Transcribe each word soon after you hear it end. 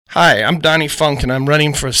Hi, I'm Donnie Funk, and I'm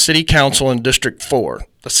running for City Council in District 4.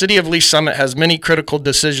 The City of Lee Summit has many critical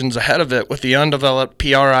decisions ahead of it with the undeveloped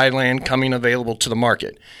PRI land coming available to the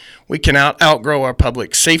market. We cannot outgrow our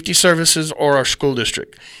public safety services or our school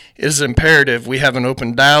district. It is imperative we have an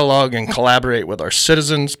open dialogue and collaborate with our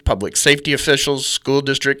citizens, public safety officials, school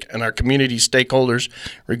district, and our community stakeholders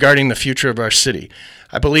regarding the future of our city.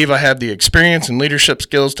 I believe I have the experience and leadership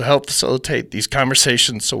skills to help facilitate these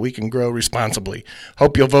conversations so we can grow responsibly.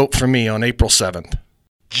 Hope you'll vote for me on April 7th.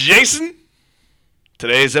 Jason,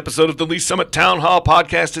 today's episode of the Lee Summit Town Hall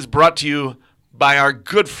podcast is brought to you by our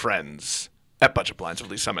good friends at Budget Blinds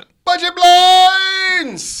of Lee Summit. Budget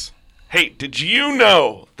Blinds! Hey, did you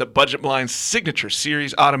know that Budget Blinds' signature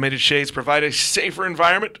series automated shades provide a safer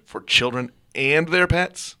environment for children and their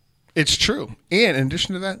pets? It's true. And in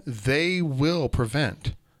addition to that, they will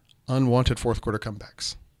prevent unwanted fourth quarter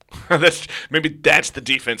comebacks. Maybe that's the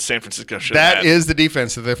defense San Francisco should have had. That is the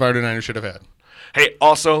defense that the 49ers should have had. Hey,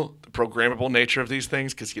 also, the programmable nature of these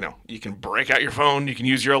things, because, you can break out your phone, you can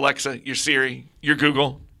use your Alexa, your Siri, your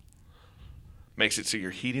Google. Makes it so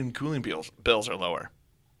your heating and cooling bills are lower.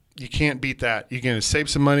 You can't beat that. You're going to save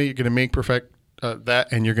some money, you're going to make perfect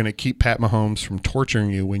that, and you're going to keep Pat Mahomes from torturing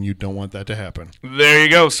you when you don't want that to happen. There you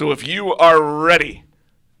go. So if you are ready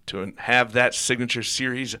to have that signature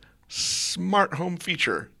series smart home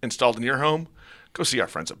feature installed in your home, go see our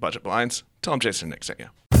friends at Budget Blinds. Tell them Jason and Nick sent you.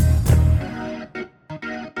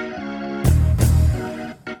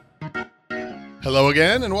 Hello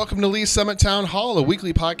again, and welcome to Lee Summit Town Hall, a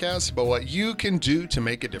weekly podcast about what you can do to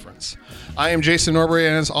make a difference. I am Jason Norbury,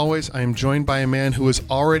 and as always, I am joined by a man who is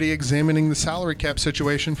already examining the salary cap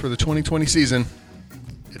situation for the 2020 season.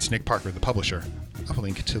 It's Nick Parker, the publisher of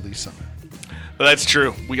Link to Lee Summit. Well, that's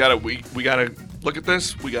true. We gotta look at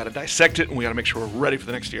this. We gotta dissect it, and we gotta make sure we're ready for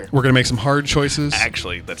the next year. We're gonna make some hard choices.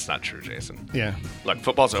 Actually, that's not true, Jason. Yeah. Look,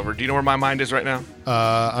 football's over. Do you know where my mind is right now?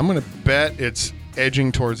 I'm gonna bet it's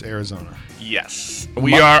edging towards Arizona. Yes.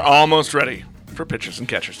 We are almost ready for pitchers and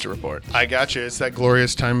catchers to report. I got you. It's that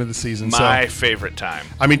glorious time of the season. My favorite time.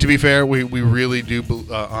 I mean, to be fair, we really do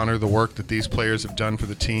honor the work that these players have done for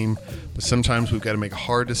the team, but sometimes we've got to make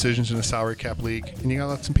hard decisions in a salary cap league, and you got to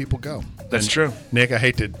let some people go. That's true. Nick, I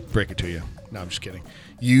hate to break it to you. No, I'm just kidding.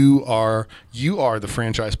 You are the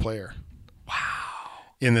franchise player. Wow.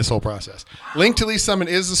 In this whole process. Link to Lee Summit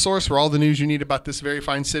is the source for all the news you need about this very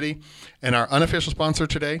fine city, and our unofficial sponsor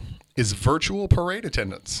today is virtual parade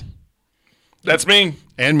attendance. That's me.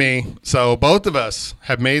 And me. So both of us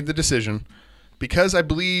have made the decision, because I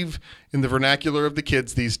believe in the vernacular of the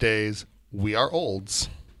kids these days, we are olds.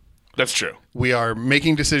 That's true. We are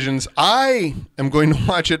making decisions. I am going to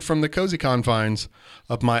watch it from the cozy confines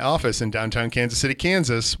of my office in downtown Kansas City,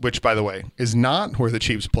 Kansas, which, by the way, is not where the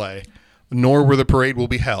Chiefs play, nor where the parade will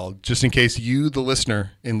be held, just in case you, the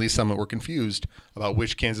listener in Lee Summit, were confused about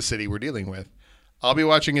which Kansas City we're dealing with. I'll be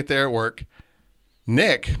watching it there at work.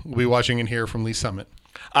 Nick will be watching it here from Lee Summit.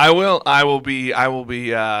 I will be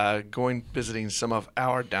going visiting some of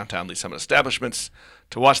our downtown Lee Summit establishments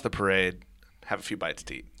to watch the parade, have a few bites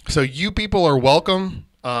to eat. So you people are welcome,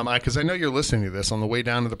 because I know you're listening to this on the way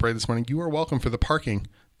down to the parade this morning. You are welcome for the parking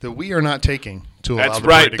that we are not taking to allow the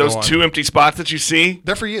parade to go on. Those two empty spots that you see,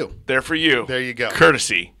 they're for you. They're for you. There you go.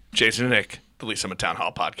 Courtesy Jason and Nick, the Lee Summit Town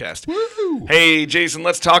Hall podcast. Woo! Hey, Jason,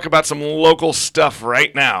 let's talk about some local stuff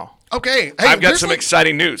right now. Okay. Hey, I've got some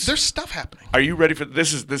exciting news. There's stuff happening. Are you ready for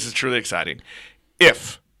this? This is truly exciting.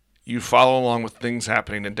 If you follow along with things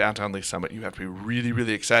happening in downtown Lee Summit, you have to be really,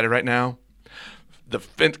 really excited right now. The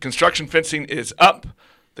construction fencing is up.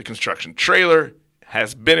 The construction trailer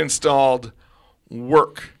has been installed.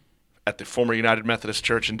 Work at the former United Methodist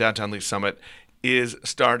Church in downtown Lee Summit is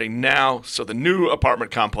starting now. So the new apartment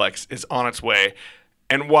complex is on its way.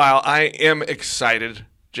 And while I am excited,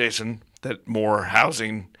 Jason, that more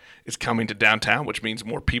housing is coming to downtown, which means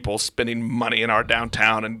more people spending money in our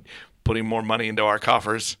downtown and putting more money into our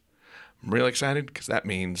coffers, I'm really excited because that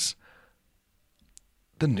means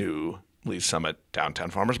the new Lee Summit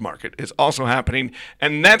Downtown Farmers Market is also happening,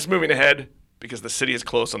 and that's moving ahead because the city is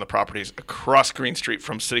closed on the properties across Green Street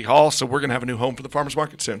from City Hall, so we're going to have a new home for the farmers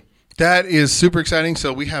market soon. That is super exciting.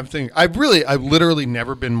 So we have things. I've literally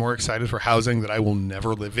never been more excited for housing that I will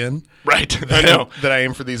never live in. Right. I know. That I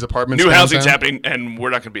am for these apartments. New housing's happening, and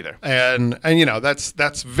we're not going to be there. And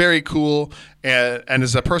that's very cool. And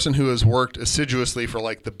as a person who has worked assiduously for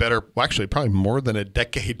probably more than a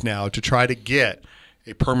decade now to try to get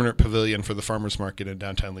a permanent pavilion for the farmers market in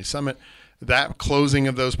downtown Lee Summit, that closing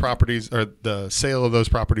of those properties, or the sale of those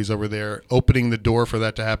properties over there, opening the door for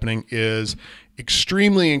that to happening, is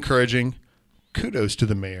extremely encouraging. Kudos to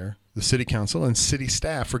the mayor, the city council, and city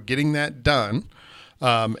staff for getting that done.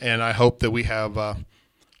 And I hope that we have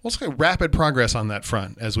let's say rapid progress on that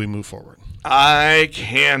front as we move forward. I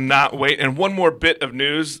cannot wait. And one more bit of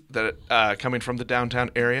news that coming from the downtown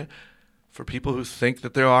area. For people who think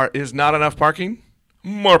that there is not enough parking,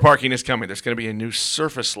 more parking is coming. There's going to be a new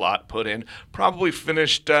surface lot put in, probably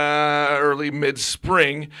finished early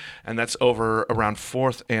mid-spring, and that's over around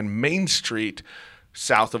 4th and Main Street,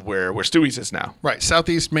 south of where Stewie's is now. Right,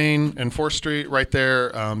 Southeast Main and 4th Street, right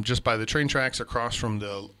there, just by the train tracks across from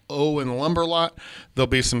the and lumber lot. There'll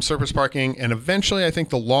be some surface parking, and eventually I think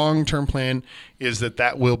the long-term plan is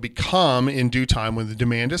that will become, in due time when the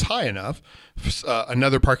demand is high enough,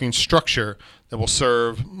 another parking structure that will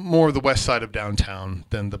serve more of the west side of downtown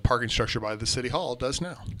than the parking structure by the City Hall does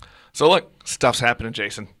now. So look, stuff's happening,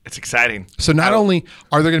 Jason. It's exciting. So not only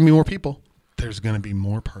are there going to be more people, there's going to be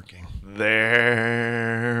more parking.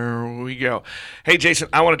 There we go. Hey, Jason,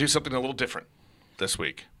 I want to do something a little different this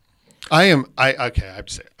week. I'm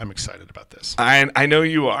excited about this. I know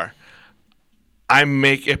you are. I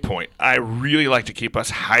make a point. I really like to keep us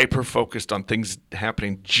hyper-focused on things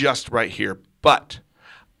happening just right here. But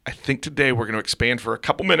I think today we're going to expand for a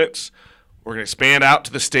couple minutes. We're going to expand out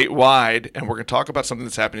to the statewide, and we're going to talk about something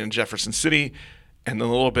that's happening in Jefferson City and a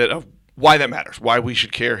little bit of why that matters, why we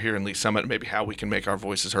should care here in Lee Summit, and maybe how we can make our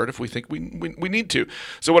voices heard if we think we need to.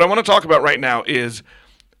 So what I want to talk about right now is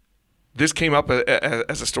this came up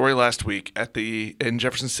as a story last week in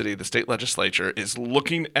Jefferson City. The state legislature is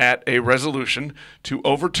looking at a resolution to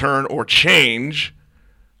overturn or change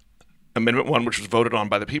Amendment 1, which was voted on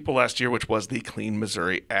by the people last year, which was the Clean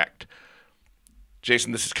Missouri Act.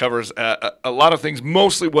 Jason, this covers a lot of things.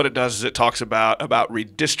 Mostly what it does is it talks about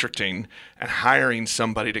redistricting and hiring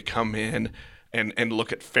somebody to come in and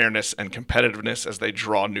look at fairness and competitiveness as they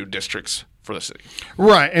draw new districts for the city.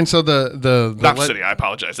 Right, and so the city. I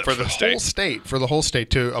apologize. For the whole state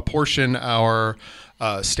to apportion our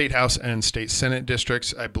state house and state senate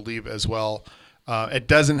districts, I believe as well. It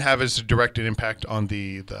doesn't have as a direct impact on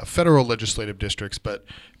the federal legislative districts, but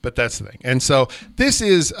that's the thing. And so this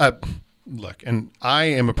is look, and I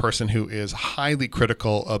am a person who is highly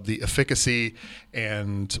critical of the efficacy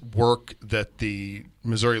and work that the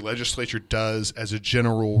Missouri legislature does as a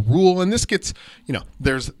general rule. And this gets,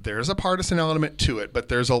 there's a partisan element to it, but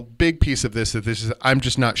there's a big piece of this I'm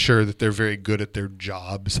just not sure that they're very good at their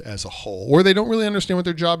jobs as a whole, or they don't really understand what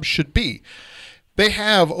their jobs should be. They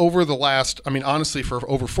have over the last, honestly, for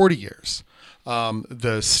over 40 years,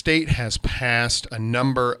 the state has passed a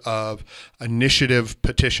number of initiative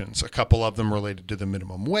petitions, a couple of them related to the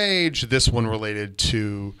minimum wage, this one related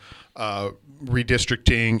to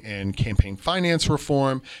redistricting and campaign finance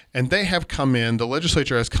reform, and the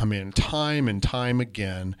legislature has come in time and time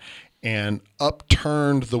again and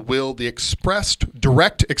upturned the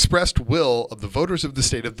direct expressed will of the voters of the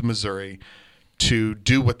state of Missouri to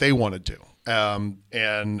do what they want to do.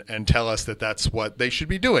 And tell us that that's what they should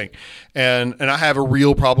be doing. And I have a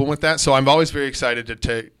real problem with that. So I'm always very excited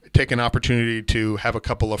to take an opportunity to have a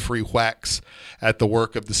couple of free whacks at the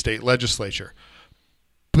work of the state legislature.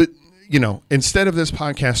 But, instead of this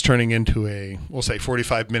podcast turning into we'll say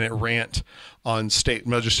 45-minute rant on state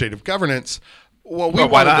legislative governance,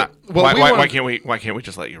 why not? Why can't we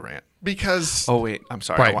just let you rant? Because wait, I'm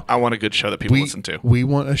sorry. Right. I want a good show that people listen to. We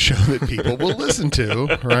want a show that people will listen to,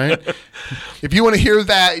 right? If you want to hear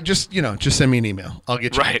that, just send me an email. I'll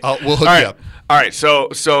get you. Right. We'll hook you up. All right. So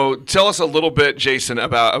tell us a little bit, Jason,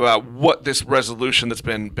 about what this resolution that's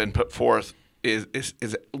been put forth is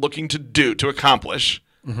looking to accomplish.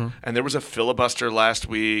 Mm-hmm. And there was a filibuster last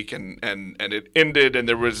week, and it ended, and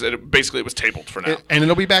it was tabled for now. And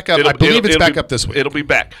it'll be back up. I believe it's back up this week. It'll be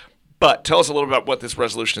back. But tell us a little about what this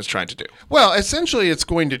resolution is trying to do. Well, essentially, it's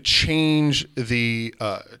going to change the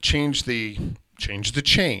change,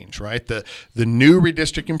 right? The new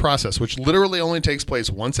redistricting process, which literally only takes place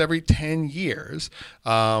once every 10 years,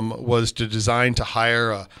 was designed to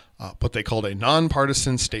hire what they called a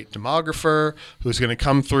nonpartisan state demographer who's going to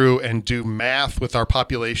come through and do math with our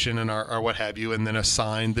population and our what have you, and then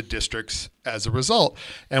assign the districts as a result.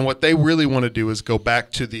 And what they really want to do is go back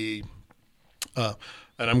to the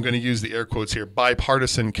and I'm going to use the air quotes here,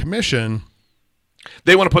 bipartisan commission.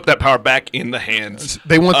 They want to put that power back in the hands of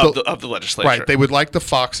the legislature. Right. They would like the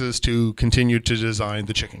foxes to continue to design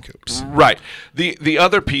the chicken coops. Right. The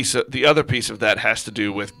other piece of that has to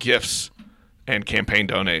do with gifts and campaign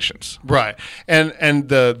donations. Right. And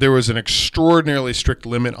there was an extraordinarily strict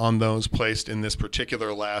limit on those placed in this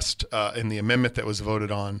particular in the amendment that was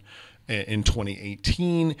voted on in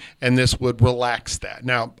 2018, and this would relax that.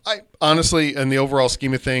 Now, I honestly, in the overall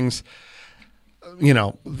scheme of things,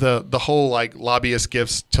 the whole like lobbyist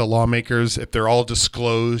gifts to lawmakers, if they're all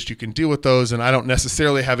disclosed, you can deal with those. And I don't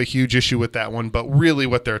necessarily have a huge issue with that one, but really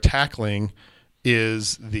what they're tackling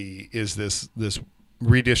is this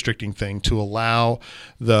redistricting thing to allow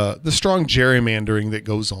the strong gerrymandering that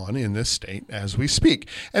goes on in this state as we speak.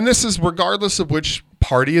 And this is regardless of which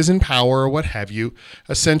party is in power or what have you.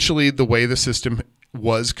 Essentially, the way the system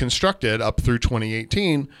was constructed up through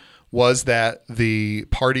 2018 was that the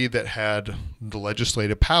party that had the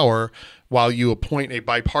legislative power, while you appoint a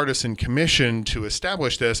bipartisan commission to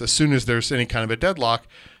establish this, as soon as there's any kind of a deadlock,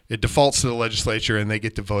 it defaults to the legislature and they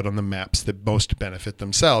get to vote on the maps that most benefit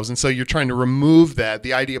themselves. And so you're trying to remove that.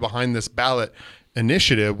 The idea behind this ballot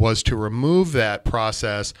initiative was to remove that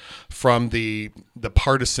process from the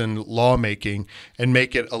partisan lawmaking and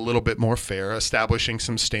make it a little bit more fair, establishing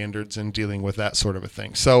some standards and dealing with that sort of a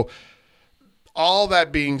thing. So all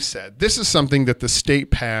that being said, this is something that the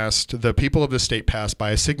state passed, the people of the state passed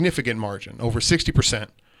by a significant margin. Over 60%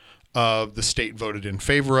 of the state voted in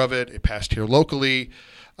favor of it. It passed here locally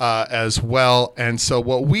as well. And so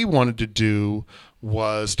what we wanted to do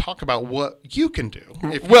was talk about what you can do.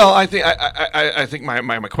 Well, I think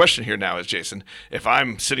my question here now is, Jason, if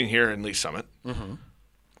I'm sitting here in Lee Summit,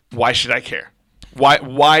 why should I care?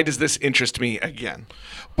 Why does this interest me again?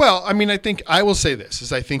 Well, I mean, I think I will say this,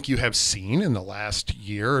 is I think you have seen in the last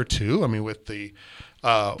year or two, I mean, with a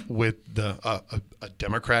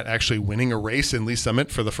Democrat actually winning a race in Lee Summit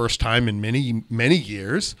for the first time in many, many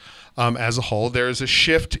years as a whole, there's a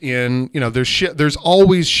shift in, there's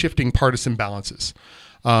always shifting partisan balances.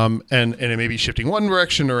 And it may be shifting one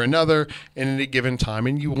direction or another in any given time.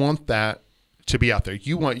 And you want that to be out there.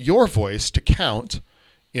 You want your voice to count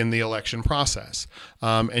in the election process.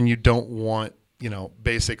 And you don't want,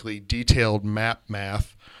 basically detailed map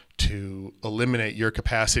math to eliminate your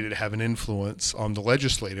capacity to have an influence on the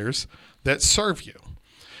legislators that serve you.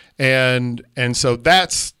 And so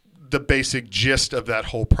that's the basic gist of that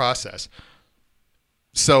whole process.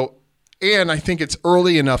 So, and I think it's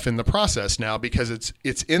early enough in the process now because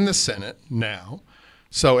it's in the Senate now.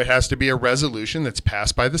 So it has to be a resolution that's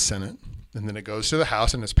passed by the Senate, and then it goes to the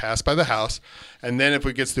House and it's passed by the House. And then if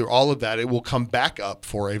it gets through all of that, it will come back up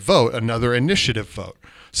for a vote, another initiative vote.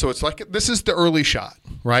 So it's like, this is the early shot,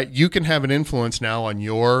 right? You can have an influence now on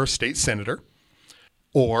your state senator,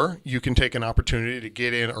 or you can take an opportunity to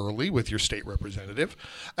get in early with your state representative.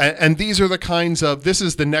 And these are the kinds of, this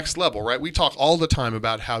is the next level, right? We talk all the time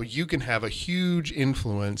about how you can have a huge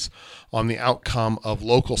influence on the outcome of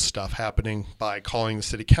local stuff happening by calling the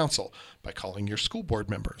city council, by calling your school board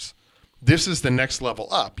members. This is the next level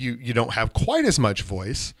up. You don't have quite as much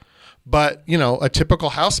voice, but a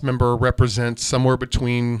typical House member represents somewhere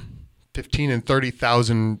between 15 and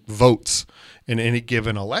 30,000 votes in any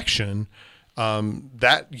given election.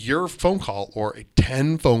 That your phone call or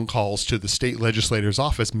 10 phone calls to the state legislator's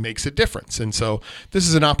office makes a difference. And so this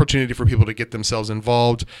is an opportunity for people to get themselves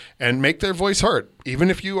involved and make their voice heard.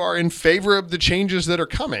 Even if you are in favor of the changes that are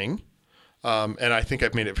coming, and I think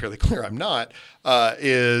I've made it fairly clear I'm not,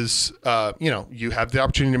 you have the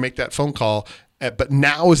opportunity to make that phone call. But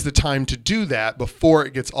now is the time to do that before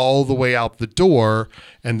it gets all the way out the door.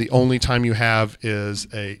 And the only time you have is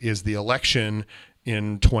the election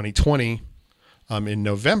in 2020 in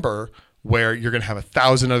November, where you're going to have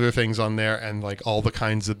 1,000 other things on there, and like all the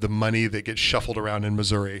kinds of the money that gets shuffled around in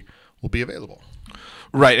Missouri will be available.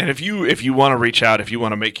 Right, and if you want to reach out, if you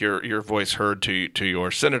want to make your voice heard to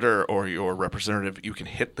your senator or your representative, you can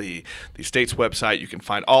hit the state's website. You can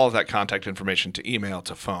find all of that contact information to email,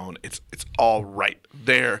 to phone. It's all right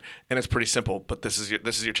there, and it's pretty simple. But this is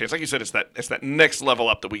your chance. Like you said, it's that next level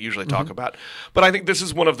up that we usually talk about. But I think this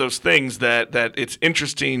is one of those things that it's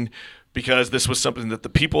interesting because this was something that the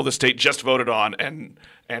people of the state just voted on,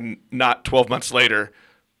 and not 12 months later,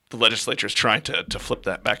 the legislature is trying to flip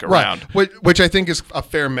that back around. Right. Which I think is a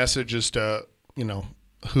fair message as to,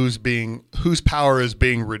 whose power is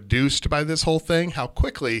being reduced by this whole thing, how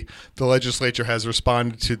quickly the legislature has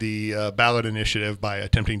responded to the ballot initiative by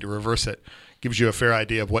attempting to reverse it. Gives you a fair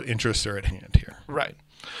idea of what interests are at hand here. Right.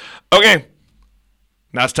 Okay.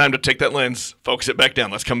 Now it's time to take that lens, focus it back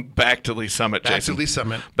down. Let's come back to Lee Summit, Jason. Back to Lee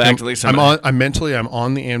Summit. Back to Lee Summit. I'm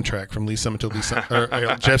on the Amtrak from Lee Summit to Lee Summit,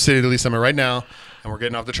 or Jeff City to Lee Summit right now, and we're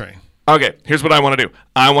getting off the train. Okay, here's what I want to do.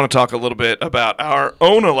 I want to talk a little bit about our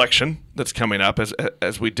own election that's coming up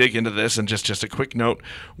as we dig into this. And just a quick note,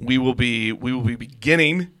 we will be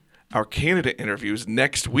beginning our candidate interviews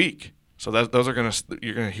next week. So those are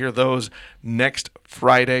you're gonna hear those next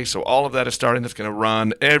Friday. So all of that is starting. That's gonna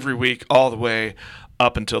run every week all the way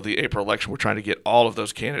up until the April election. We're trying to get all of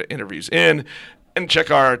those candidate interviews in. And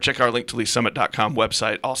check our link to leesummit.com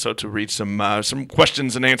website also to read some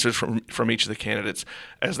questions and answers from each of the candidates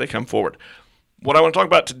as they come forward. What I want to talk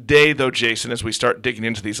about today, though, Jason, as we start digging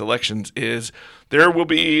into these elections, is there will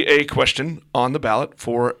be a question on the ballot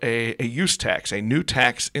for a use tax, a new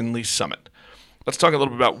tax in Lee's Summit. Let's talk a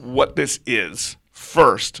little bit about what this is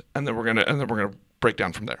first, and then we're gonna break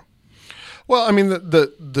down from there. Well, I mean,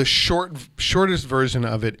 the shortest version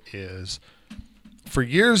of it is, for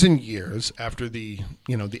years and years after the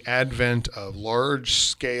advent of large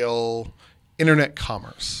scale internet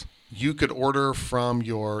commerce, you could order from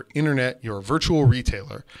your internet, your virtual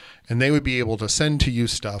retailer, and they would be able to send to you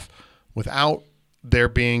stuff without there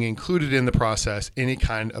being included in the process any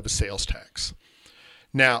kind of a sales tax.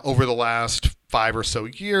 Now, over the last 5 or so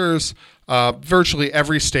years, virtually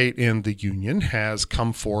every state in the union has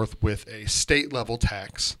come forth with a state level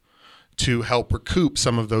tax to help recoup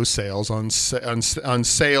some of those sales on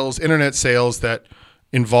sales, internet sales that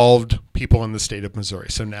involved people in the state of Missouri.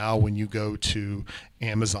 So now when you go to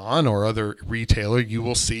Amazon or other retailer, you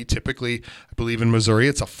will see typically, I believe in Missouri,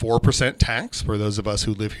 it's a 4% tax for those of us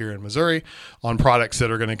who live here in Missouri on products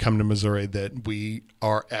that are going to come to Missouri that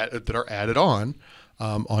are added on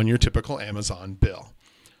your typical Amazon bill.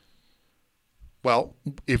 Well,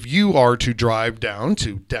 if you are to drive down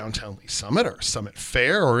to downtown Lee's Summit or Summit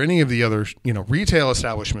Fair or any of the other, retail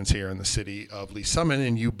establishments here in the city of Lee's Summit,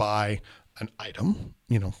 and you buy an item,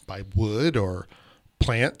 buy wood or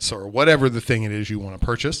plants or whatever the thing it is you want to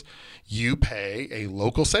purchase, you pay a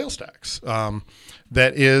local sales tax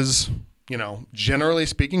that is, generally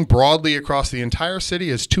speaking, broadly across the entire city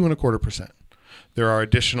is 2.25%. There are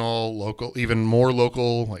additional local, even more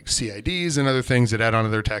local, like CIDs and other things that add on to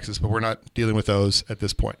their taxes, but we're not dealing with those at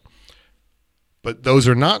this point. But those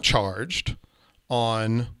are not charged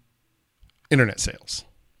on internet sales.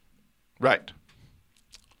 Right.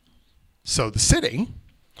 So the city,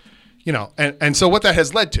 and so what that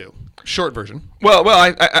has led to, short version. Well,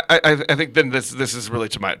 I think then this is really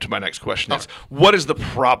to my next question is, what is the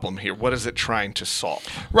problem here? What is it trying to solve?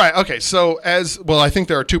 Right. Okay. So I think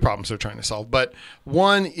there are two problems they're trying to solve, but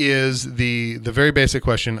one is the very basic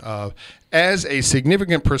question of, as a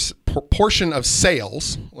significant portion of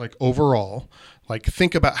sales, like overall, like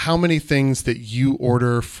think about how many things that you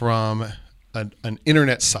order from an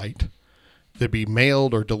internet site that be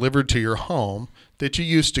mailed or delivered to your home that you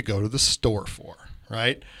used to go to the store for,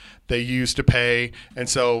 right? They used to pay. And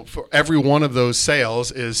so for every one of those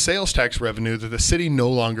sales is sales tax revenue that the city no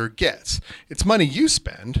longer gets. It's money you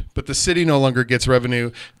spend, but the city no longer gets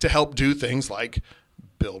revenue to help do things like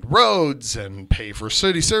build roads and pay for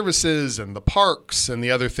city services and the parks and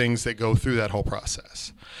the other things that go through that whole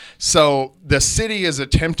process. So the city is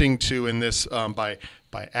attempting to, in this, by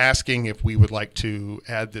asking if we would like to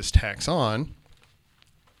add this tax on,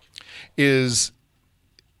 is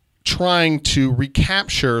trying to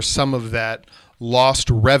recapture some of that lost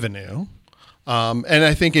revenue. And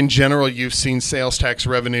I think in general, you've seen sales tax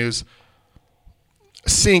revenues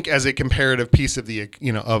sink as a comparative piece of the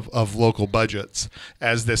of local budgets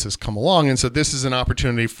as this has come along. And so this is an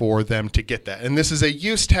opportunity for them to get that. And this is a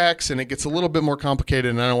use tax, and it gets a little bit more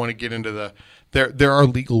complicated, and I don't want to get into there are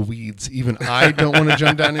legal weeds even I don't want to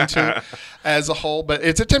jump down into as a whole, but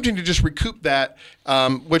it's attempting to just recoup that,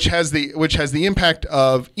 which has the impact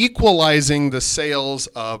of equalizing the sales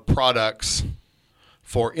of products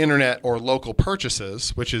for internet or local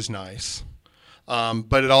purchases, which is nice.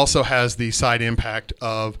 But it also has the side impact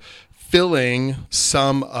of filling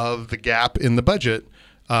some of the gap in the budget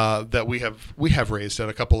that we have raised at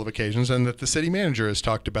a couple of occasions, and that the city manager has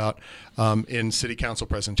talked about in city council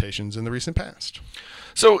presentations in the recent past.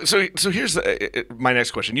 So here's my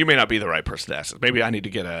next question. You may not be the right person to ask this. Maybe I need to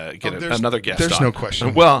get another guest. There's on. no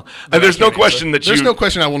question. Well, there's no question that there's no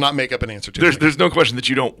question I will not make up an answer to. There's no question that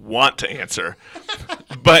you don't want to answer,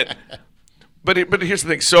 but here's the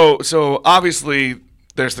thing. So obviously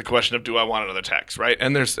there's the question of, do I want another tax, right?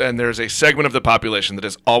 And there's a segment of the population that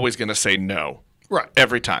is always going to say no. Right.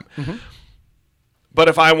 Every time. Mm-hmm. But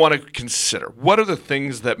if I want to consider, what are the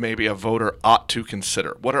things that maybe a voter ought to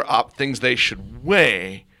consider? What are things they should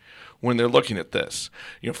weigh when they're looking at this?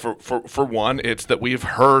 For one, it's that we've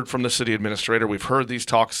heard from the city administrator, we've heard these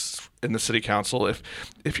talks in the city council.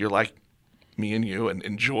 If you're like me and you and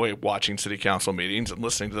enjoy watching city council meetings and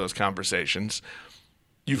listening to those conversations,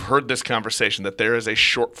 you've heard this conversation that there is a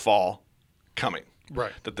shortfall coming.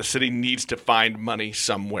 Right. That the city needs to find money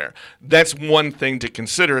somewhere. That's one thing to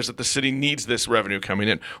consider, is that the city needs this revenue coming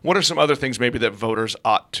in. What are some other things maybe that voters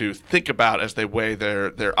ought to think about as they weigh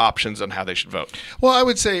their options on how they should vote? Well, I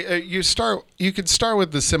would say you could start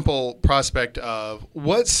with the simple prospect of,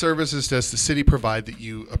 what services does the city provide that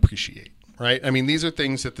you appreciate, right? I mean, these are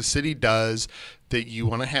things that the city does that you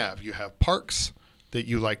want to have. You have parks that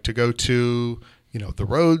you like to go to, the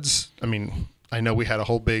roads. I mean, I know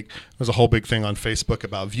there was a whole big thing on Facebook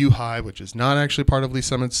about View High, which is not actually part of Lee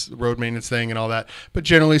Summit's road maintenance thing and all that. But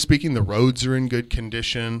generally speaking, the roads are in good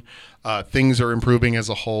condition. Things are improving as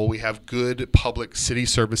a whole. We have good public city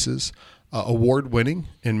services, award-winning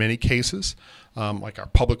in many cases. Like our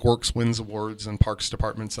Public Works wins awards and Parks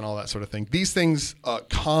departments and all that sort of thing. These things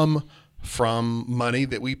come from money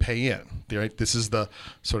that we pay in. Right? This is the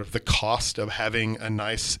sort of the cost of having a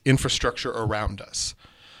nice infrastructure around us.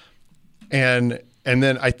 And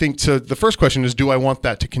then I think, so the first question is, do I want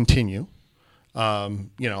that to continue? Am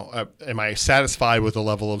I satisfied with the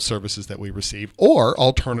level of services that we receive? Or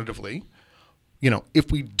alternatively,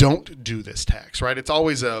 if we don't do this tax, right? It's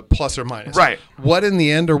always a plus or minus. Right. What in the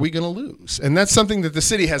end are we going to lose? And that's something that the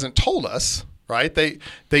city hasn't told us, right?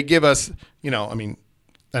 They give us,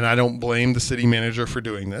 and I don't blame the city manager for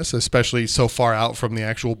doing this, especially so far out from the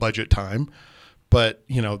actual budget time. But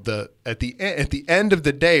at the end of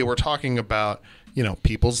the day, we're talking about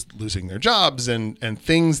people's losing their jobs and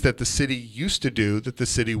things that the city used to do that the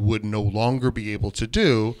city would no longer be able to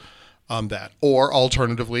do. Or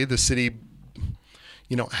alternatively, the city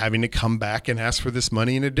having to come back and ask for this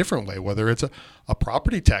money in a different way, whether it's a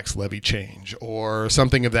property tax levy change or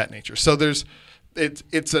something of that nature. So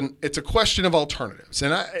it's a question of alternatives,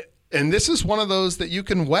 and this is one of those that you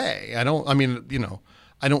can weigh.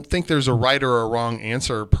 I don't think there's a right or a wrong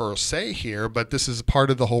answer per se here, but this is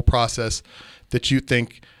part of the whole process that you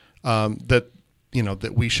think that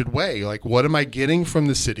we should weigh. Like, what am I getting from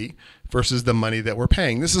the city versus the money that we're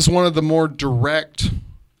paying? This is one of the more direct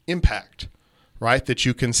impact, right, that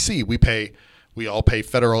you can see. We all pay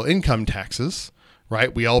federal income taxes,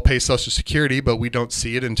 right? We all pay Social Security, but we don't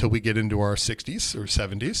see it until we get into our 60s or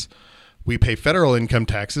 70s. We pay federal income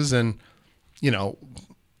taxes, and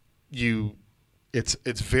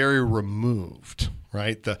it's very removed,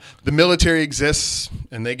 right? The military exists,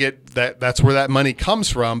 and they get that's where that money comes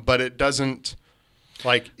from, but it doesn't,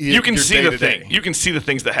 like, you can see the day-to-day. thing. You can see the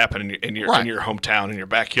things that happen in your hometown, in your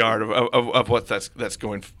backyard of what that's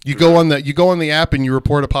going. You go on the app and you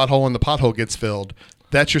report a pothole, and the pothole gets filled.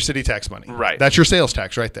 That's your city tax money. Right. That's your sales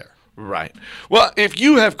tax right there. Right. Well, if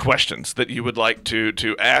you have questions that you would like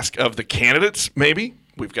to ask of the candidates, maybe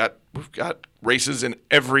we've got races in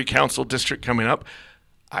every council district coming up.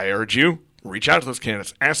 I urge you, reach out to those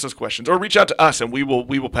candidates, ask those questions, or reach out to us, and we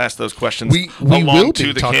will pass those questions along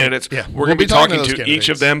to the candidates. Yeah, we're going to be talking to candidates. each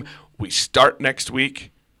of them. We start next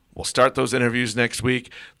week. We'll start those interviews next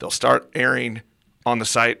week. They'll start airing on the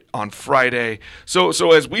site on Friday. So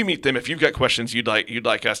as we meet them, if you've got questions you'd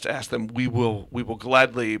like us to ask them, we will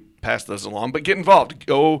gladly pass those along. But get involved.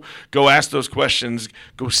 Go ask those questions.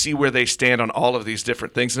 Go see where they stand on all of these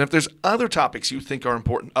different things. And if there's other topics you think are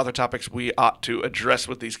important, other topics we ought to address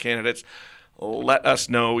with these candidates, let us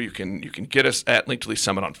know. You can get us at Link to Lee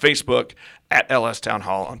Summit on Facebook, at LS Town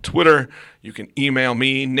Hall on Twitter. You can email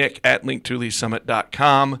me, Nick, at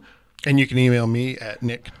linktoleesummit.com. And you can email me at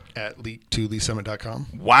nick@leak2leesummit.com.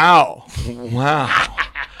 Wow.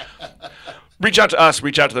 Reach out to us,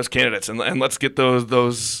 reach out to those candidates, and let's get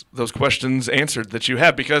those questions answered that you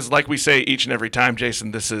have, because like we say each and every time, Jason,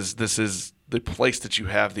 this is the place that you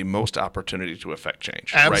have the most opportunity to affect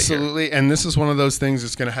change. Absolutely. Right here. And this is one of those things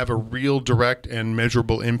that's going to have a real direct and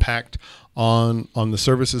measurable impact on the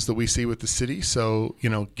services that we see with the city. So,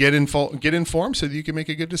 get informed so that you can make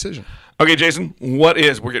a good decision. Okay, Jason, we're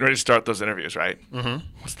getting ready to start those interviews, right? Mm-hmm.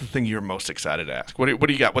 What's the thing you're most excited to ask? What do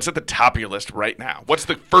you got? What's at the top of your list right now? What's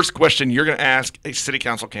the first question you're going to ask a city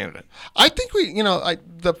council candidate? I think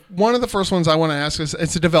one of the first ones I want to ask is,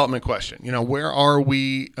 it's a development question. Where are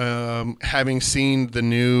we, having seen the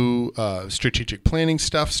new strategic planning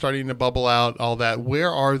stuff starting to bubble out, all that,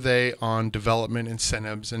 where are they on development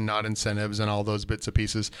incentives and not incentives and all those bits and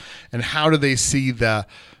pieces, and how do they see the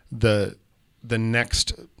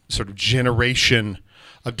next sort of generation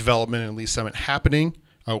of development in Lee Summit happening?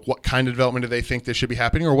 What kind of development do they think that should be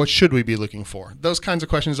happening, or what should we be looking for? Those kinds of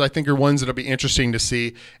questions, I think, are ones that'll be interesting to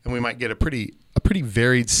see, and we might get a pretty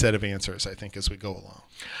varied set of answers, I think, as we go along.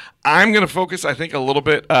 I'm going to focus, I think, a little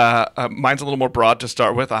bit. Mine's a little more broad to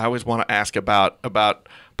start with. I always want to ask about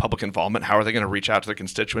public involvement. How are they going to reach out to their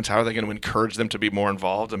constituents? How are they going to encourage them to be more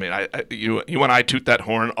involved? I mean, you and I toot that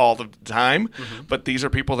horn all the time, mm-hmm. but these are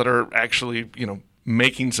people that are actually,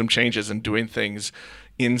 making some changes and doing things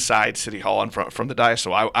inside City Hall and from the dais.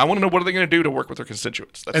 So I want to know, what are they going to do to work with their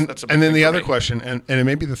constituents? That's and then the other question, and it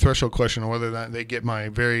may be the threshold question, on whether or not they get my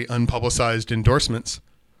very unpublicized endorsements.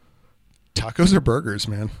 Tacos or burgers,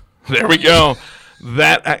 man? There we go.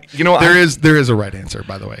 That there is a right answer,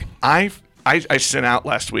 by the way. I sent out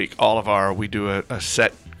last week we do a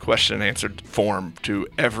set question and answer form to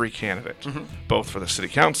every candidate, both for the city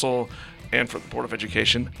council and for the Board of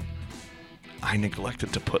Education. I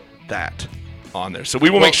neglected to put that on there. So we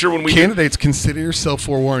will make sure when we candidates consider yourself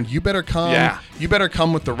forewarned. You better come. Yeah. You better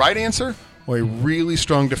come with the right answer or a really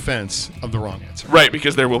strong defense of the wrong answer. Right,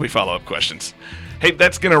 because there will be follow-up questions. Hey,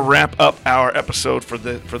 that's going to wrap up our episode for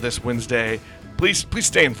this Wednesday. Please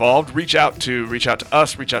stay involved. Reach out to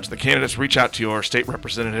us, reach out to the candidates, reach out to your state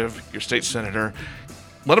representative, your state senator.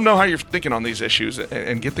 Let them know how you're thinking on these issues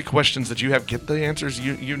and get the questions that you have, get the answers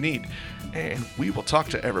you need. And we will talk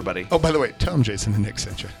to everybody. Oh, by the way, tell them Jason and Nick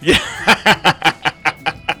sent you. Yeah.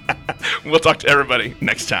 We'll talk to everybody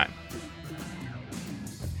next time.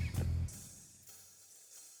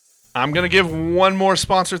 I'm going to give one more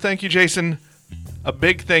sponsor thank you, Jason. A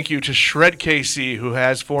big thank you to Shred KC, who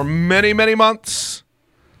has for many, many months,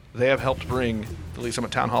 they have helped bring the Lee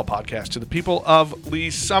Summit Town Hall podcast to the people of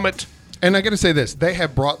Lee Summit. And I got to say this, they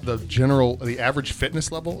have brought the average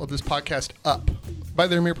fitness level of this podcast up by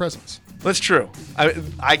their mere presence. That's true.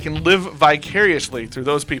 I can live vicariously through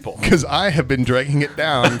those people. Because I have been dragging it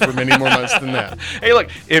down for many more months than that. Hey, look,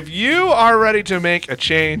 if you are ready to make a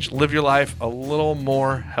change, live your life a little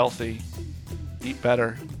more healthy, eat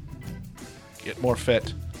better, get more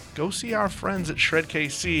fit, go see our friends at Shred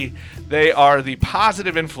KC. They are the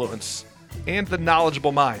positive influence and the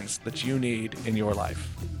knowledgeable minds that you need in your life.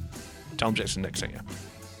 Tell them Jason Nick sent you.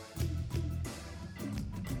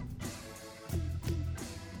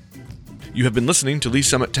 You have been listening to Lee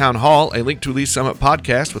Summit Town Hall, a Link to Lee Summit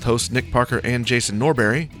podcast with hosts Nick Parker and Jason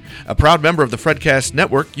Norberry. A proud member of the Fredcast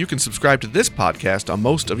Network, you can subscribe to this podcast on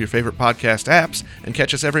most of your favorite podcast apps and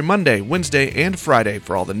catch us every Monday, Wednesday, and Friday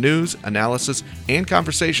for all the news, analysis, and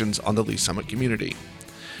conversations on the Lee Summit community.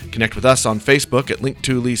 Connect with us on Facebook at Link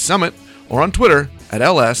to Lee Summit or on Twitter at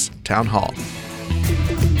LS Town Hall.